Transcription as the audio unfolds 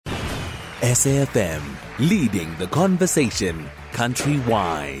SAFM, leading the conversation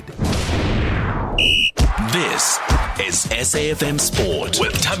countrywide. This is SAFM Sport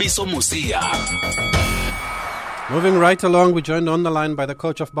with Thabiso Mosia. Moving right along, we're joined on the line by the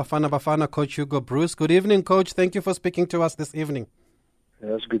coach of Bafana Bafana, Coach Hugo Broos. Good evening, Coach. Thank you for speaking to us this evening.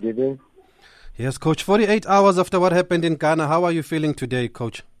 Yes, good evening. Yes, Coach. 48 hours after what happened in Ghana, how are you feeling today,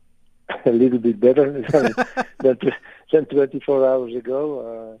 Coach? A little bit better than 24 hours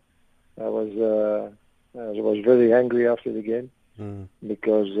ago. I was very angry after the game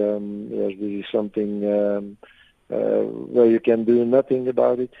because yes, this is something where you can do nothing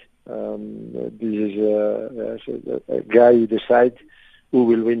about it. This is a guy who decides who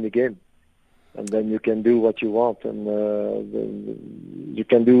will win the game, and then you can do what you want, and you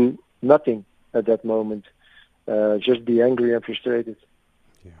can do nothing at that moment. Just be angry and frustrated.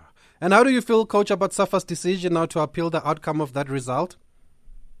 Yeah. And how do you feel, Coach, about SAFA's decision now to appeal the outcome of that result?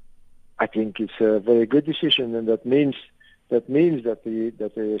 I think it's a very good decision, and that means that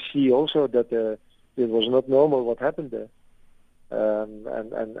they see also that it was not normal what happened there. I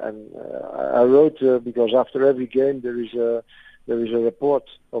wrote because after every game there is a report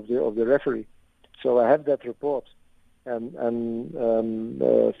of the referee, so I have that report, and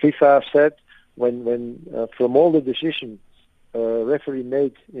FIFA said when from all the decisions referee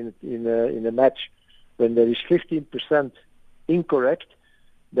made in a match, when there is 15% incorrect,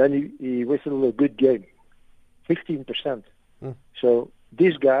 then he whistled a good game. 15%. So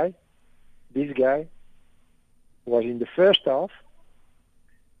this guy was in the first half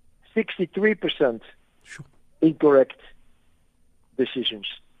 63% incorrect decisions.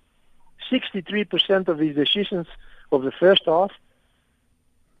 63% of his decisions of the first half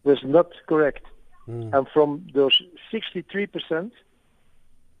was not correct. And from those 63%,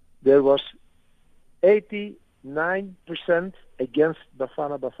 there was 89% against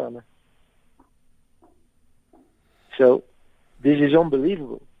Bafana Bafana. So this is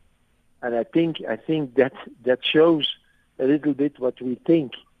unbelievable, and I think that shows a little bit what we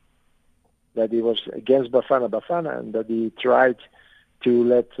think, that he was against Bafana Bafana and that he tried to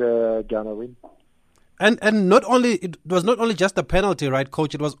let Ghana win. And it was not only just a penalty, right,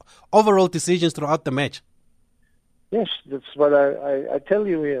 Coach? It was overall decisions throughout the match. Yes, that's what I tell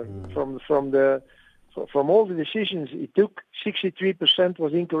you here. From all the decisions it took, 63%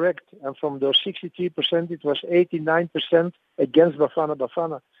 was incorrect, and from those 63%, it was 89% against Bafana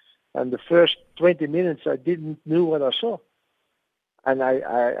Bafana. And the first 20 minutes, I didn't know what I saw, and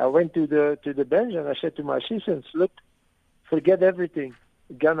I went to the bench and I said to my assistants, "Look, forget everything.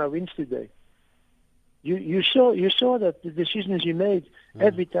 Ghana wins today." You saw that the decisions he made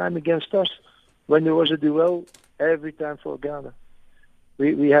every time against us, when there was a duel, every time for Ghana.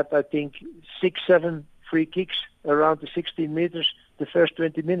 We had, I think, 6-7 free kicks around the 16 meters the first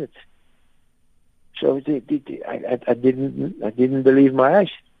 20 minutes. So I didn't believe my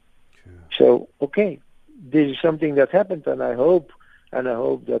eyes. Sure. So okay, this is something that happened, and I hope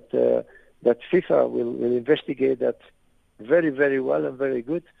that FIFA will investigate that very, very well and very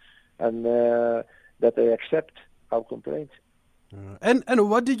good, and that they accept our complaint. And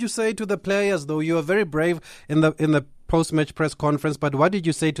what did you say to the players, though? You were very brave in the post-match press conference, but what did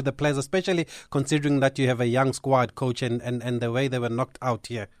you say to the players, especially considering that you have a young squad, Coach, and the way they were knocked out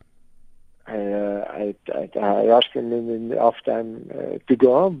here? I asked them in the halftime to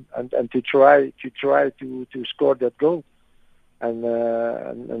go on and to try to score that goal, and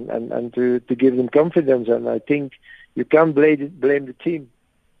to give them confidence. And I think you can't blame the team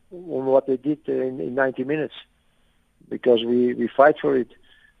on what they did in 90 minutes. Because we fight for it.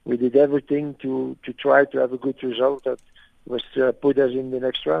 We did everything to try to have a good result that was put us in the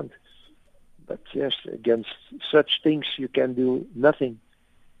next round. But yes, against such things you can do nothing.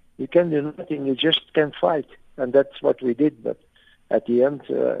 You can do nothing. You just can't fight, and that's what we did. But at the end,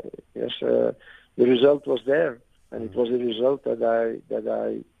 the result was there, and it was a result that I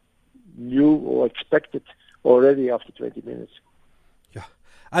knew or expected already after 20 minutes.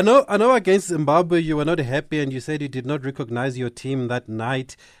 I know against Zimbabwe you were not happy, and you said you did not recognize your team that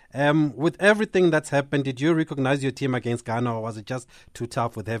night. With everything that's happened, did you recognize your team against Ghana, or was it just too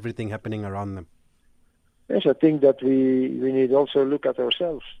tough with everything happening around them? Yes, I think that we need also look at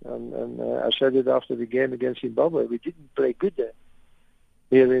ourselves. And I said it after the game against Zimbabwe. We didn't play good there,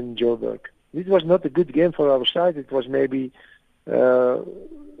 here in Joburg. It was not a good game for our side. It was maybe the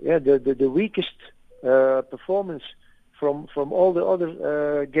weakest performance from all the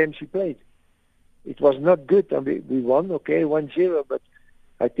other games we played. It was not good, and we won, 1-0, but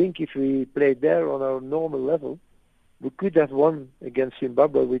I think if we played there on our normal level, we could have won against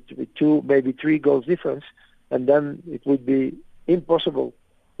Zimbabwe with 2, maybe 3 goals difference, and then it would be impossible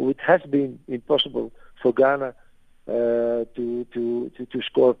it has been impossible for Ghana to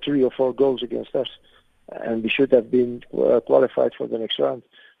score 3 or 4 goals against us, and we should have been qualified for the next round.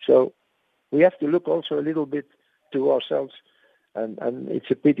 So we have to look also a little bit to ourselves, and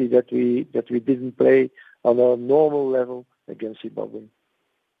it's a pity that we didn't play on a normal level against Zimbabwe.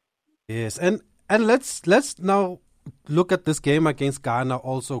 Yes, and let's now look at this game against Ghana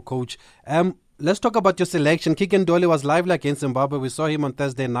also, Coach. Let's talk about your selection. Keegan Dolly was lively against Zimbabwe. We saw him on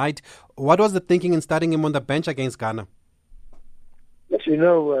Thursday night. What was the thinking in starting him on the bench against Ghana? Yes, you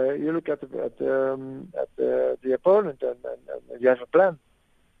look at the opponent and you have a plan,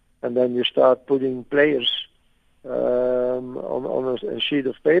 and then you start putting players on a sheet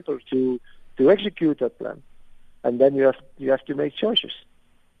of paper to execute that plan, and then you have to make choices.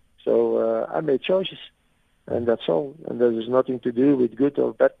 So I made choices, and that's all. And there is nothing to do with good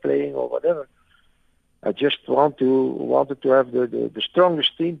or bad playing or whatever. I just wanted to have the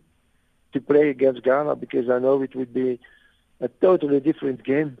strongest team to play against Ghana, because I know it would be a totally different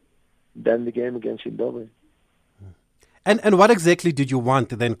game than the game against Zimbabwe. And what exactly did you want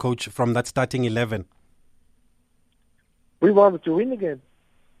then, Coach, from that starting 11? We wanted to win the game.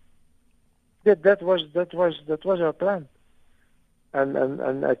 That was our plan.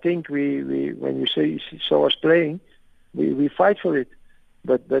 And I think we when you saw us playing, we fight for it.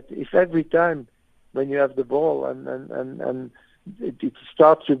 But if every time when you have the ball and it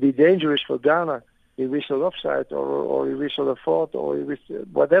starts to be dangerous for Ghana, he whistle offside or he whistle a fault or he whistle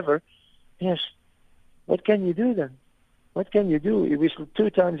whatever, yes, what can you do then? What can you do? He whistled 2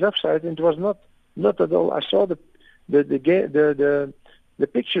 times offside, and it was not at all. I saw the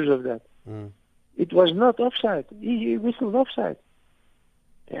pictures of that. It was not offside. He whistled offside.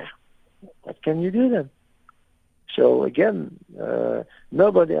 Yeah, what can you do then? So again,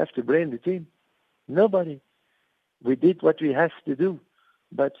 nobody has to blame the team. Nobody. We did what we had to do,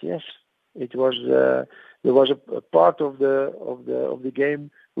 but yes, it was there was a part of the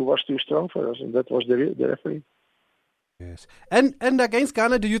game who was too strong for us, and that was the referee. Yes, and against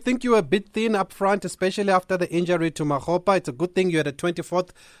Ghana, do you think you were a bit thin up front, especially after the injury to Makgopa? It's a good thing you had a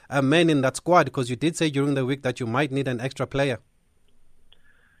 24th man in that squad, because you did say during the week that you might need an extra player.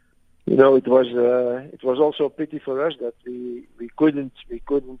 You know, it was also a pity for us that we couldn't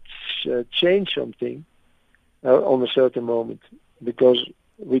change something on a certain moment, because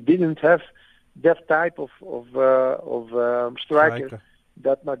we didn't have that type of striker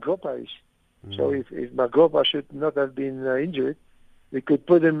that Makgopa is. So if Makgopa should not have been injured, we could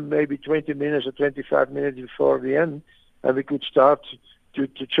put him maybe 20 minutes or 25 minutes before the end, and we could start to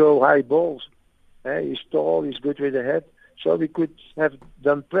throw high balls. He's tall, he's good with the head, so we could have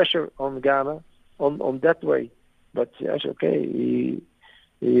done pressure on Ghana on that way. But yes, okay,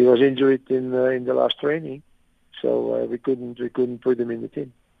 he was injured in the last training, so we couldn't put him in the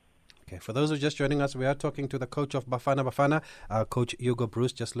team. Okay, for those who are just joining us, we are talking to the coach of Bafana Bafana, Coach Hugo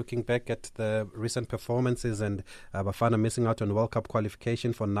Broos, just looking back at the recent performances and Bafana missing out on World Cup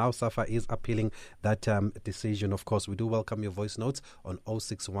qualification. For now, SAFA is appealing that decision. Of course, we do welcome your voice notes on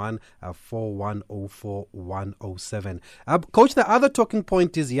 061 4104 107. Coach, the other talking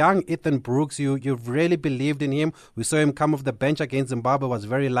point is young Ethan Brooks. You've really believed in him. We saw him come off the bench against Zimbabwe, was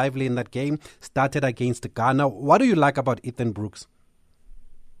very lively in that game, started against Ghana. What do you like about Ethan Brooks?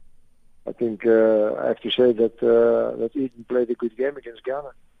 I think I have to say that Ethan played a good game against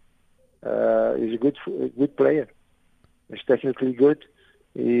Ghana. He's a good player. He's technically good.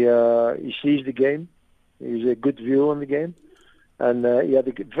 He sees the game. He's a good view on the game, and he had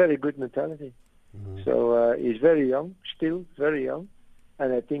a very good mentality. So he's very young, still very young,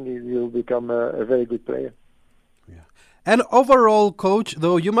 and I think he will become a very good player. Yeah. And overall, Coach,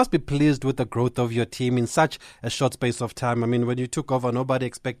 though, you must be pleased with the growth of your team in such a short space of time. I mean, when you took over, nobody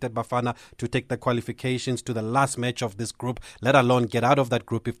expected Bafana to take the qualifications to the last match of this group, let alone get out of that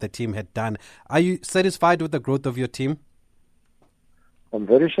group if the team had done. Are you satisfied with the growth of your team? I'm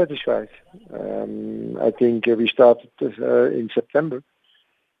very satisfied. I think we started in September,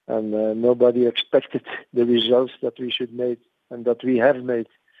 and nobody expected the results that we should make and that we have made.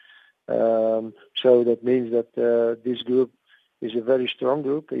 So that means that this group is a very strong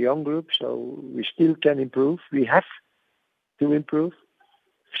group, a young group, so we still can improve. We have to improve,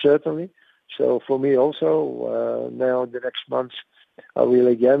 certainly. So for me also, now in the next months, I will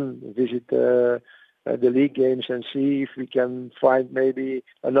again visit the league games and see if we can find maybe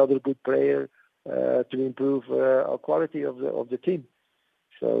another good player to improve our quality of the team.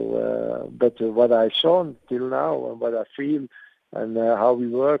 So, but what I saw till now and what I feel and how we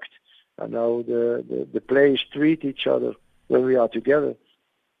worked, and how the players treat each other when we are together,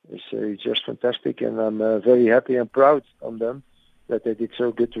 it's just fantastic, and I'm very happy and proud on them they did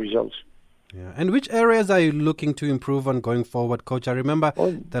so good results. Yeah. And which areas are you looking to improve on going forward, Coach? I remember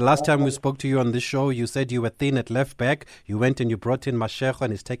the last time we spoke to you on this show, you said you were thin at left back. You went and you brought in Mashego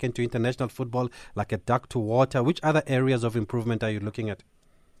and he's taken to international football like a duck to water. Which other areas of improvement are you looking at?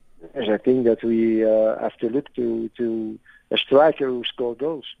 Yes, I think that we have to look to a striker who scores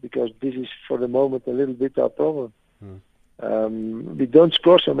goals, because this is for the moment a little bit our problem. We don't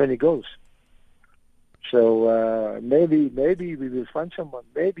score so many goals. So maybe we will find someone.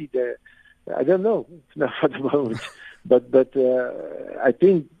 Maybe I don't know. Not for the moment, but I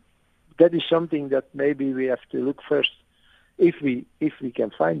think that is something that maybe we have to look first. If we can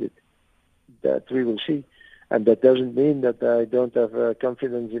find it, that we will see. And that doesn't mean that I don't have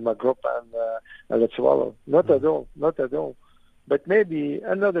confidence in Magropa and let's swallow. Not at all. But maybe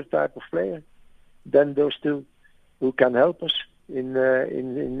another type of player than those two, who can help us in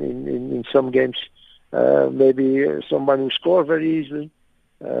some games. Maybe someone who scores very easily.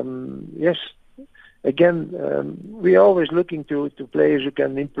 Yes. Again, we are always looking to players who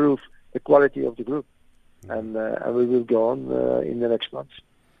can improve the quality of the group, and we will go on in the next months.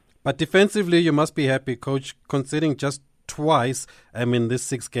 But defensively, you must be happy, Coach, considering just twice in these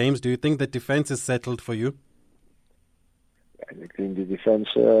 6 games. Do you think the defense is settled for you? I think the defense,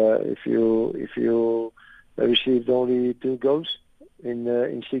 if you received only 2 goals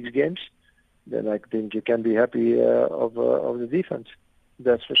in 6 games, then I think you can be happy of the defense.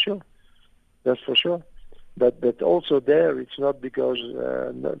 That's for sure. But also there, it's not because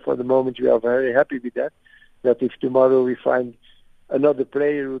for the moment we are very happy with that. That if tomorrow we find another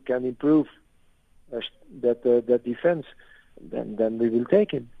player who can improve that defense, then we will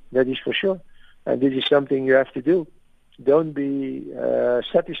take him. That is for sure. And this is something you have to do. Don't be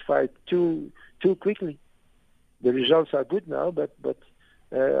satisfied too quickly. The results are good now, but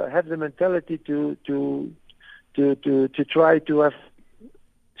have the mentality to try to have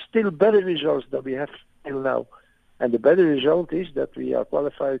still better results than we have till now. And the better result is that we are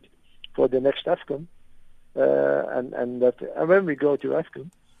qualified for the next AFCON. And when we go to AFCON,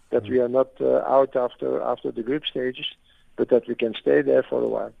 that we are not out after the group stages, but that we can stay there for a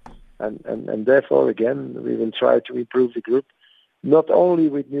while. And therefore, again, we will try to improve the group, not only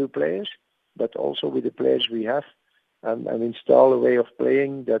with new players, but also with the players we have, and install a way of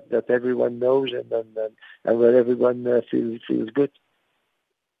playing that everyone knows and where everyone feels good.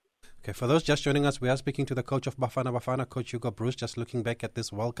 Okay, for those just joining us, we are speaking to the coach of Bafana Bafana, Coach Hugo Broos. Just looking back at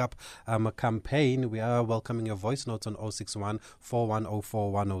this World Cup campaign, we are welcoming your voice notes on 061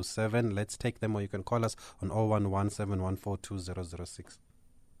 4104 107. Let's take them, or you can call us on 011 714 2006.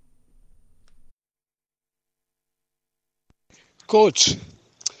 Coach,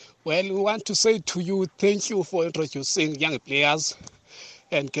 well, we want to say to you, thank you for introducing young players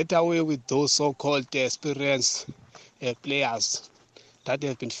and get away with those so-called experienced players that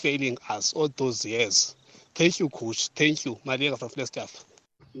have been failing us all those years. Thank you, Coach. Thank you. Malega from Flagstaff.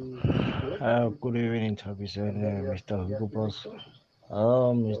 Good evening, Thabiso and Mr. Hugo Broos.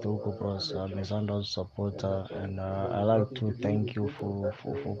 Mr. Hugo Broos, I'm a Sundowns supporter, and I'd like to thank you for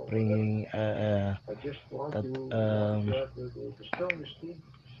bringing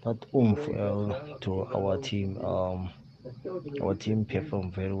that oomph to our team. Our team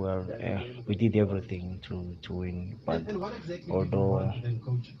performed very well. We did everything to win, but although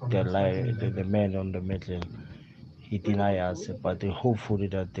the man on the middle, he denied us, but hopefully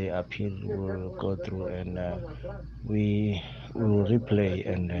that the appeal will go through, and we will replay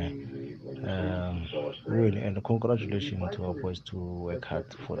and win. And congratulations to our boys to work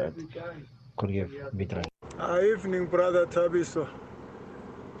hard for that. Evening, brother Thabiso.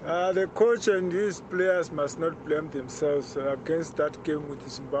 The coach and his players must not blame themselves against that game with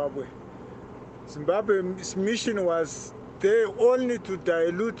Zimbabwe. Zimbabwe's mission was there only to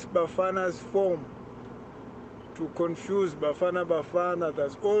dilute Bafana's form, to confuse Bafana.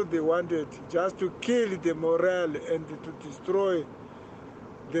 That's all they wanted, just to kill the morale and to destroy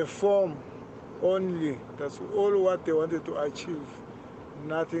the form only. That's all what they wanted to achieve,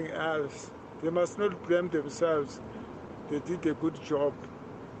 nothing else. They must not blame themselves. They did a good job.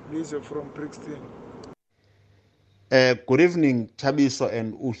 Lisa from Brixton. Good evening, Thabiso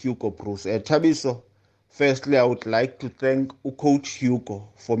and Hugo Broos. Thabiso, firstly, I would like to thank Coach Hugo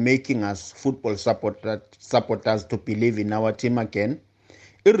for making us football supporters to believe in our team again,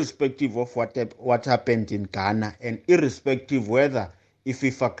 irrespective of what happened in Ghana, and irrespective whether if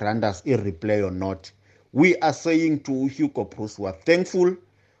FIFA grant us a replay or not. We are saying to Hugo Broos, we are thankful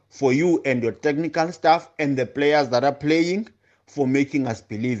for you and your technical staff and the players that are playing, for making us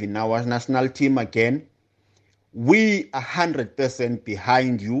believe in our national team again. We are 100%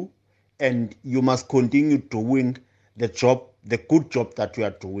 behind you, and you must continue doing the job the good job that we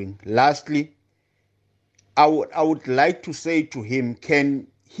are doing. Lastly, I would like to say to him, can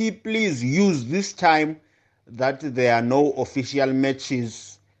he please use this time that there are no official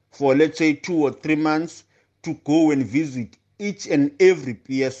matches for, let's say, 2 or 3 months to go and visit each and every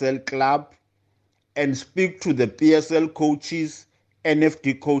PSL club and speak to the PSL coaches,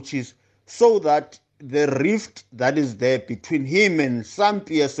 NFD coaches, so that the rift that is there between him and some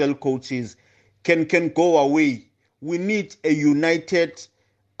PSL coaches can go away. We need a united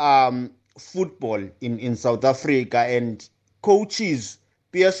football in South Africa, and coaches,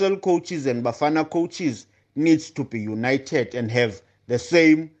 PSL coaches and Bafana coaches needs to be united and have the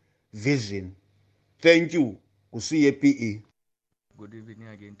same vision. Thank you. PE. Good evening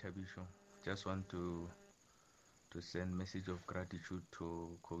again, Thabisho. Just want to send message of gratitude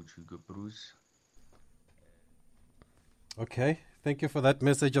to Coach Hugo Broos. Okay, thank you for that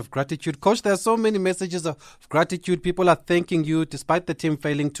message of gratitude. Coach, there are so many messages of gratitude. People are thanking you despite the team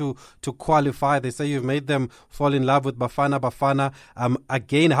failing to qualify. They say you've made them fall in love with Bafana.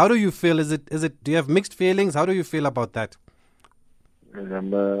 Again, how do you feel? Do you have mixed feelings? How do you feel about that?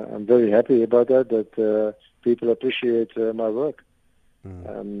 I'm very happy about that people appreciate my work.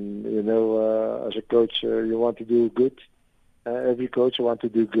 As a coach, you want to do good. Every coach wants to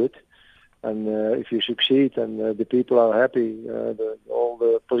do good. And if you succeed and the people are happy, all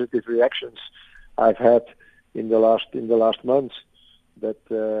the positive reactions I've had in the last months,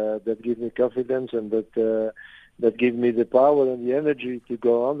 that give me confidence, and that give me the power and the energy to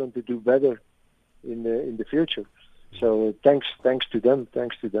go on and to do better in the future. So thanks to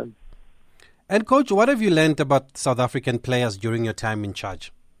them. And Coach, what have you learned about South African players during your time in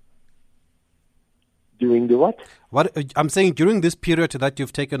charge? Doing the what? I'm saying during this period that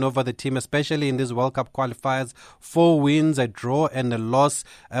you've taken over the team, especially in these World Cup qualifiers, 4 wins, a draw and a loss.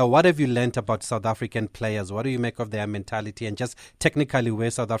 What have you learnt about South African players? What do you make of their mentality and just technically where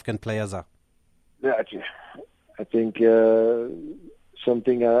South African players are? Yeah, I think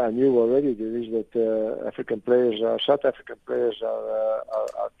something I knew already is that South African players are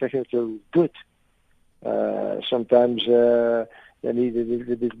technically good. Sometimes they need a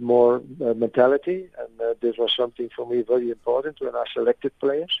little bit more mentality, and this was something for me very important when I selected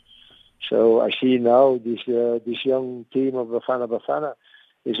players. So I see now this young team of Bafana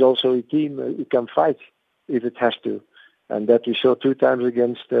is also a team who can fight if it has to, and that we saw 2 times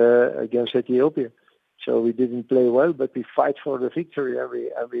against Ethiopia. So we didn't play well, but we fight for the victory,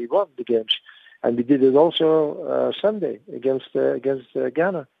 and we won the games. And we did it also Sunday against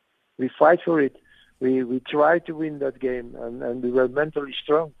Ghana. We fight for it. We tried to win that game, and we were mentally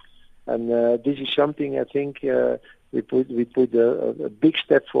strong. And this is something I think we put a big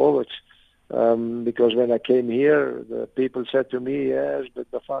step forward. Because when I came here, the people said to me, yes,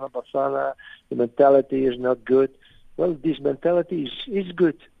 but Bafana, the mentality is not good. Well, this mentality is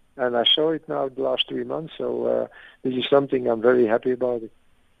good. And I saw it now the last 3 months. So this is something I'm very happy about it.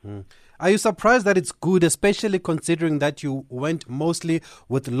 Are you surprised that it's good, especially considering that you went mostly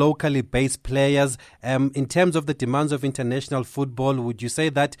with locally based players? In terms of the demands of international football, would you say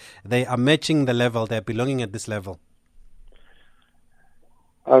that they are matching the level, they're belonging at this level?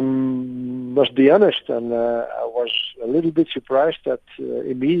 I must be honest, and I was a little bit surprised that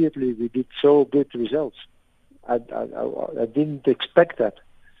immediately we did so good results. I didn't expect that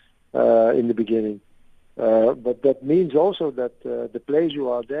in the beginning. But that means also that the players who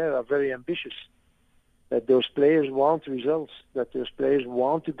are there are very ambitious, that those players want results, that those players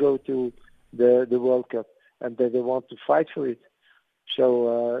want to go to the World Cup, and that they want to fight for it.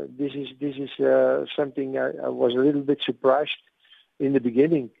 So this is something I was a little bit surprised in the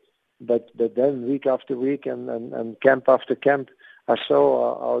beginning, but then week after week and camp after camp, I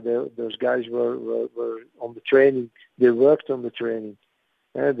saw how those guys were on the training. They worked on the training.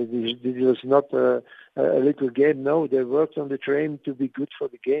 This was not a little game. No, they worked on the training to be good for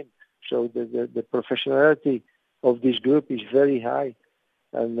the game. So the professionality of this group is very high,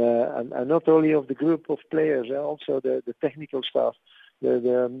 and not only of the group of players, also the technical staff,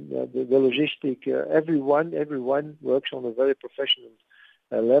 the logistic. Everyone works on a very professional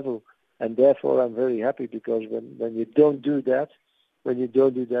level, and therefore I'm very happy, because when you don't do that,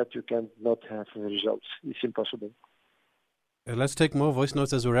 you cannot have results. It's impossible. Let's take more voice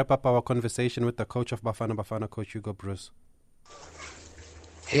notes as we wrap up our conversation with the coach of Bafana, Coach Hugo Broos.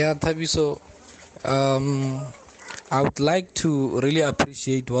 Yeah, Thabiso, I would like to really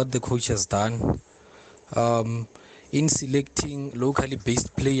appreciate what the coach has done in selecting locally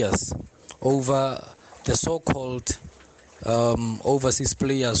based players over the so-called overseas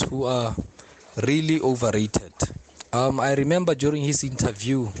players who are really overrated. I remember during his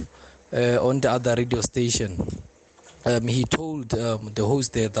interview on the other radio station, he told the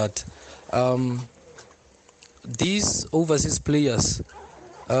host there that these overseas players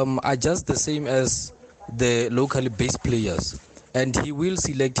are just the same as the locally based players, and he will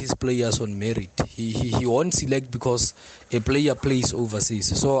select his players on merit. He won't select because a player plays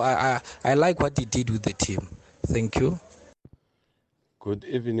overseas. So I like what he did with the team. Thank you. Good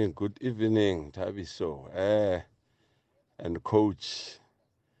evening, Tabiso. And coach,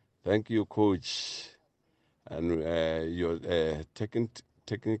 thank you, coach, and your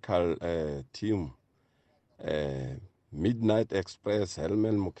technical team, Midnight Express,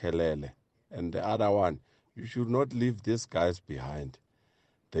 Helmen Mukelele, and the other one. You should not leave these guys behind.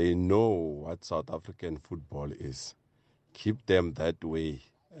 They know what South African football is. Keep them that way,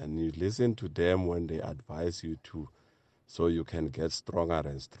 and you listen to them when they advise you to, so you can get stronger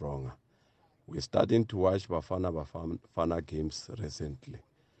and stronger. We're starting to watch Bafana games recently.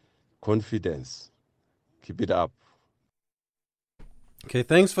 Confidence. Keep it up. Okay,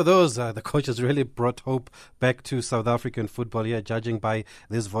 thanks for those. The coach has really brought hope back to South African football here, judging by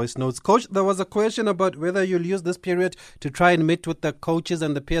these voice notes. Coach, there was a question about whether you'll use this period to try and meet with the coaches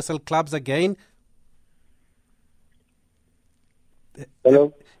and the PSL clubs again.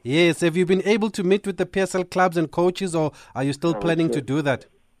 Hello? Yes, have you been able to meet with the PSL clubs and coaches, or are you still planning to do that?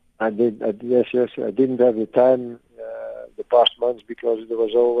 I did. Yes. I didn't have the time the past months because there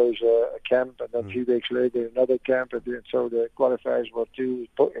was always a camp, and then 2 weeks later another camp, and so the qualifiers were too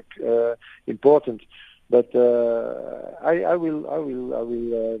important. But I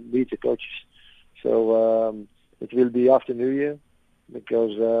will meet the coaches. So it will be after New Year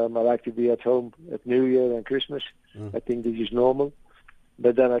because I like to be at home at New Year and Christmas. I think this is normal.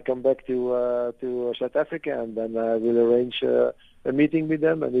 But then I come back to South Africa, and then I will arrange a meeting with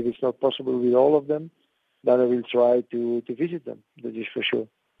them. And if it's not possible with all of them, then I will try to visit them. That is for sure.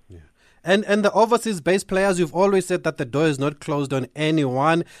 Yeah. And the overseas-based players, you've always said that the door is not closed on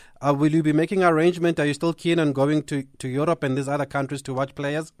anyone. Will you be making arrangement? Are you still keen on going to Europe and these other countries to watch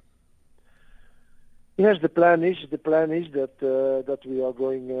players? Yes, the plan is that we are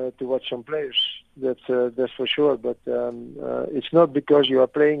going to watch some players. That's for sure. But it's not because you are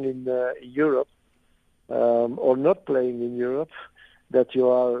playing in Europe or not playing in Europe that you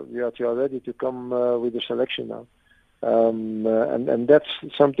are ready to come with a selection now. And that's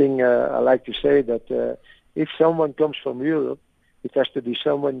something I like to say, that if someone comes from Europe, it has to be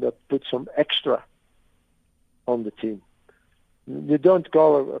someone that puts some extra on the team. You don't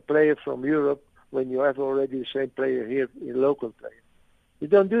call a player from Europe when you have already the same player here, a local player. You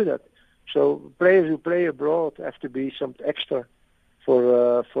don't do that. So players who play abroad have to be some extra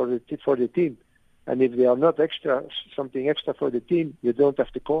for the team. And if they are not something extra for the team, you don't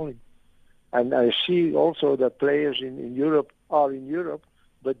have to call him. And I see also that players in Europe are in Europe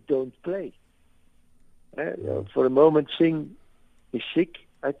but don't play. For the moment, Singh is sick.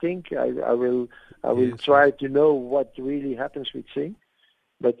 I think I will try to know what really happens with Singh.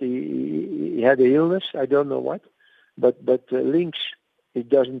 But he had an illness. I don't know what. But Links, he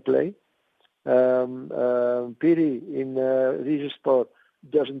doesn't play. Piri in Rizespor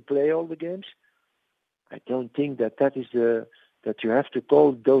doesn't play all the games. I don't think that is that you have to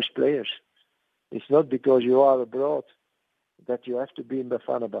call those players. It's not because you are abroad that you have to be in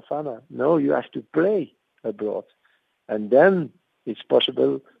Bafana. No, you have to play abroad. And then it's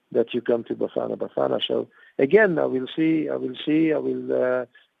possible that you come to Bafana. So again, I will see. I will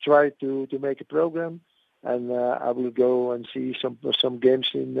try to make a program, and I will go and see some games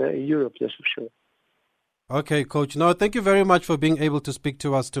in Europe. That's for sure. Okay, Coach. No, thank you very much for being able to speak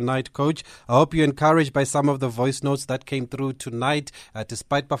to us tonight, Coach. I hope you're encouraged by some of the voice notes that came through tonight,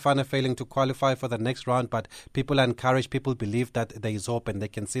 despite Bafana failing to qualify for the next round. But people are encouraged. People believe that there is hope and they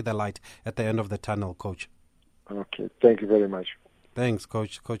can see the light at the end of the tunnel, Coach. Okay, thank you very much. Thanks,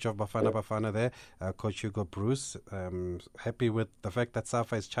 Coach. Coach of Bafana there, Coach Hugo Broos. Happy with the fact that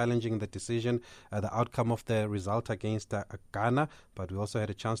SAFA is challenging the decision, the outcome of the result against Ghana. But we also had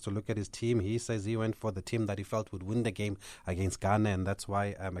a chance to look at his team. He says he went for the team that he felt would win the game against Ghana, and that's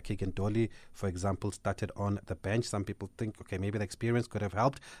why Keegan Dolly, for example, started on the bench. Some people think, okay, maybe the experience could have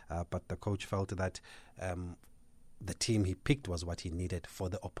helped, but the coach felt that the team he picked was what he needed for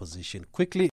the opposition. Quickly.